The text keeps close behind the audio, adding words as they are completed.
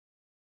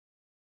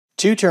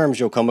Two terms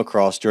you'll come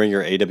across during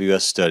your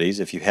AWS studies,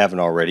 if you haven't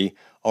already,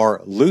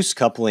 are loose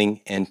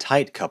coupling and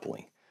tight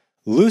coupling.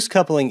 Loose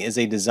coupling is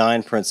a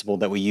design principle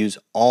that we use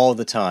all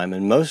the time,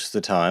 and most of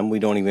the time we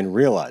don't even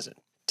realize it.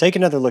 Take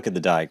another look at the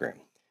diagram.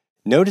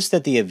 Notice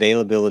that the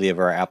availability of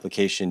our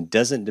application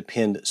doesn't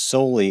depend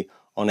solely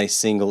on a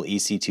single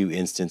EC2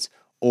 instance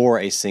or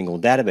a single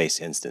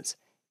database instance.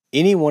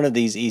 Any one of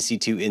these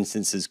EC2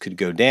 instances could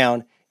go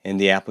down and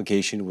the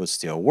application would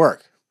still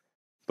work.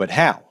 But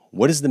how?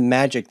 What is the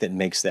magic that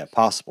makes that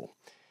possible?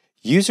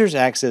 Users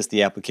access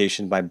the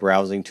application by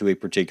browsing to a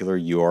particular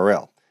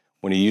URL.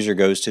 When a user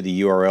goes to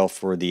the URL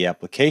for the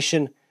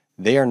application,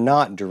 they are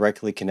not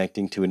directly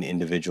connecting to an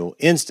individual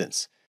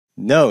instance.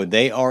 No,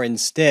 they are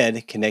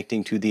instead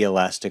connecting to the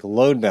Elastic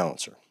Load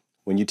Balancer.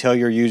 When you tell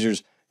your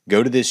users,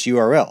 go to this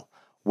URL,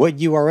 what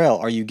URL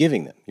are you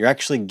giving them? You're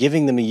actually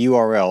giving them a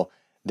URL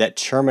that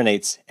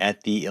terminates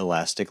at the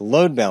Elastic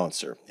Load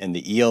Balancer, and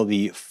the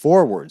ELB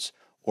forwards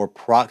or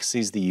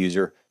proxies the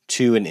user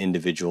to an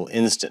individual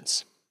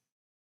instance.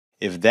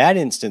 If that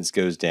instance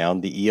goes down,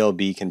 the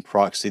ELB can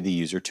proxy the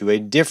user to a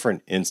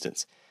different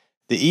instance.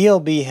 The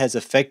ELB has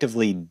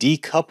effectively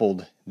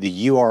decoupled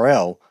the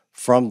URL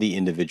from the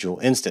individual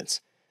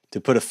instance.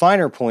 To put a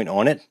finer point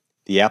on it,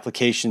 the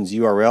application's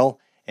URL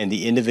and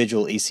the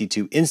individual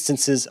EC2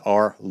 instances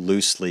are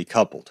loosely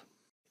coupled.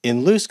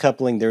 In loose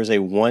coupling, there's a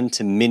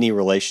one-to-many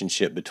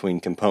relationship between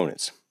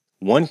components.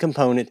 One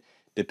component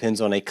depends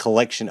on a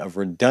collection of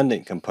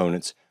redundant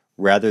components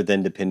rather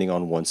than depending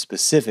on one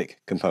specific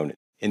component.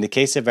 In the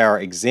case of our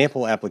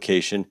example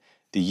application,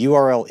 the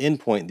URL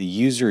endpoint the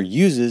user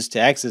uses to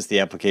access the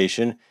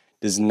application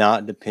does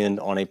not depend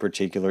on a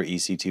particular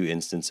EC2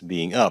 instance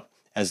being up.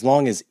 As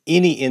long as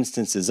any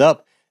instance is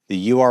up,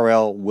 the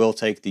URL will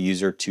take the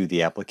user to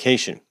the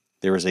application.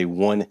 There is a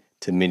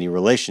one-to-many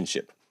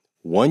relationship.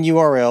 One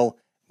URL,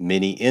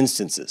 many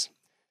instances.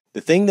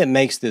 The thing that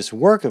makes this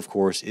work, of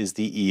course, is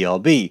the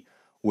ELB.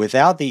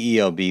 Without the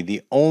ELB,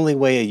 the only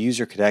way a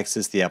user could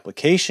access the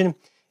application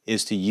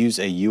is to use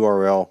a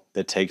URL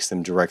that takes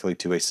them directly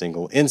to a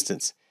single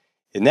instance.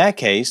 In that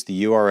case,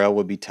 the URL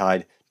would be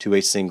tied to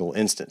a single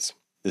instance.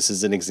 This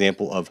is an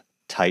example of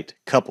tight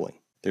coupling.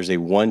 There's a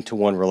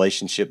one-to-one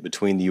relationship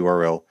between the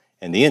URL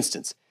and the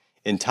instance.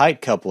 In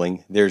tight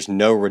coupling, there's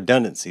no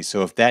redundancy,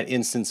 so if that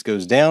instance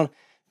goes down,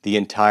 the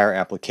entire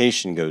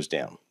application goes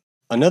down.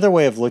 Another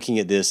way of looking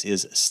at this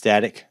is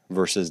static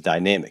versus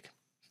dynamic.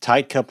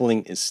 Tight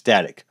coupling is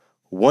static.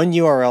 One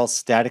URL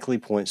statically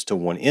points to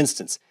one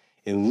instance.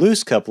 In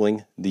loose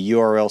coupling, the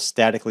URL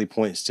statically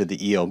points to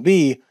the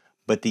ELB,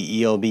 but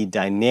the ELB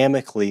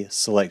dynamically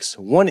selects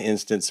one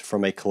instance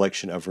from a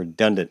collection of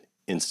redundant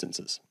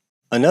instances.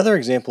 Another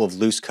example of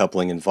loose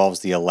coupling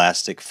involves the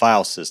Elastic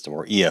File System,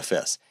 or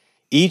EFS.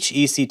 Each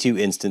EC2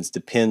 instance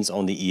depends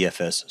on the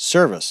EFS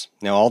service.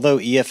 Now, although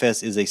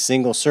EFS is a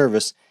single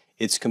service,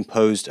 it's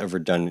composed of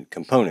redundant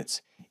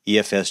components.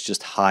 EFS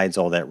just hides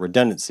all that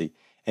redundancy.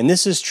 And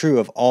this is true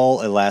of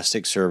all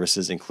Elastic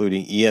services,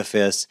 including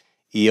EFS,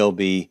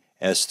 ELB,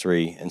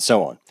 S3, and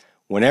so on.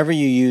 Whenever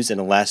you use an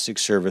Elastic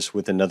service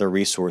with another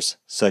resource,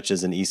 such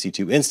as an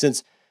EC2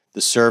 instance, the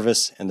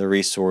service and the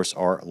resource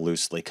are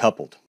loosely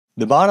coupled.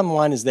 The bottom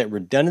line is that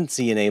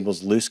redundancy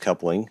enables loose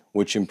coupling,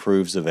 which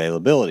improves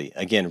availability.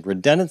 Again,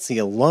 redundancy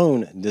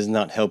alone does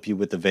not help you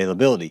with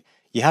availability.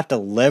 You have to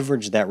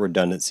leverage that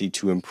redundancy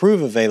to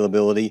improve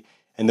availability,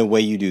 and the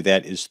way you do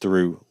that is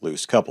through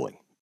loose coupling.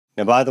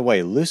 Now, by the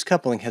way, loose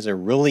coupling has a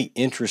really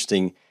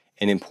interesting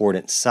and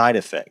important side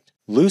effect.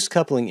 Loose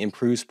coupling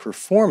improves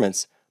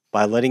performance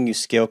by letting you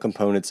scale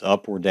components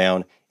up or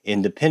down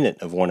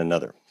independent of one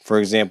another. For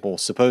example,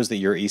 suppose that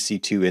your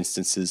EC2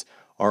 instances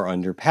are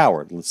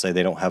underpowered. Let's say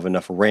they don't have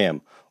enough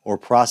RAM or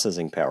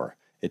processing power.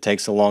 It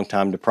takes a long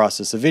time to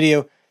process a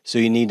video, so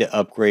you need to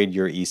upgrade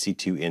your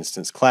EC2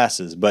 instance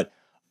classes. But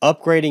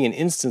upgrading an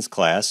instance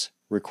class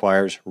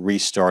requires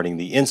restarting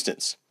the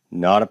instance.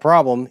 Not a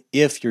problem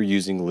if you're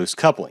using loose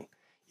coupling.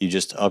 You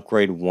just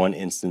upgrade one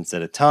instance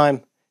at a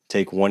time,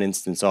 take one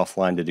instance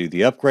offline to do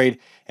the upgrade,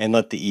 and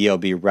let the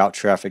ELB route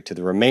traffic to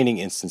the remaining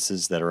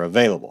instances that are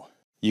available.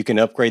 You can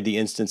upgrade the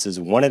instances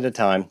one at a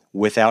time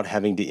without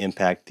having to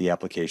impact the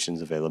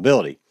application's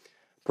availability.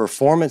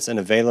 Performance and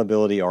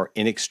availability are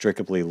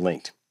inextricably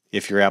linked.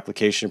 If your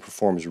application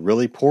performs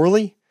really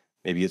poorly,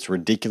 maybe it's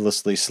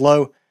ridiculously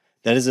slow,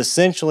 that is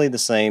essentially the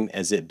same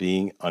as it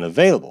being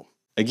unavailable.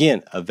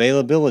 Again,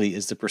 availability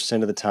is the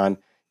percent of the time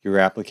your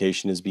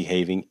application is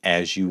behaving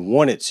as you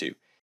want it to.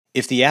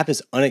 If the app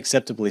is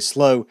unacceptably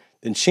slow,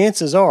 then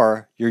chances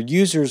are your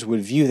users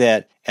would view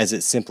that as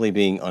it simply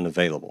being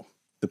unavailable.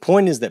 The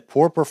point is that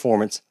poor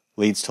performance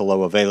leads to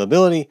low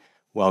availability,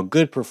 while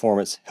good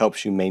performance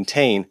helps you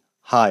maintain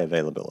high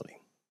availability.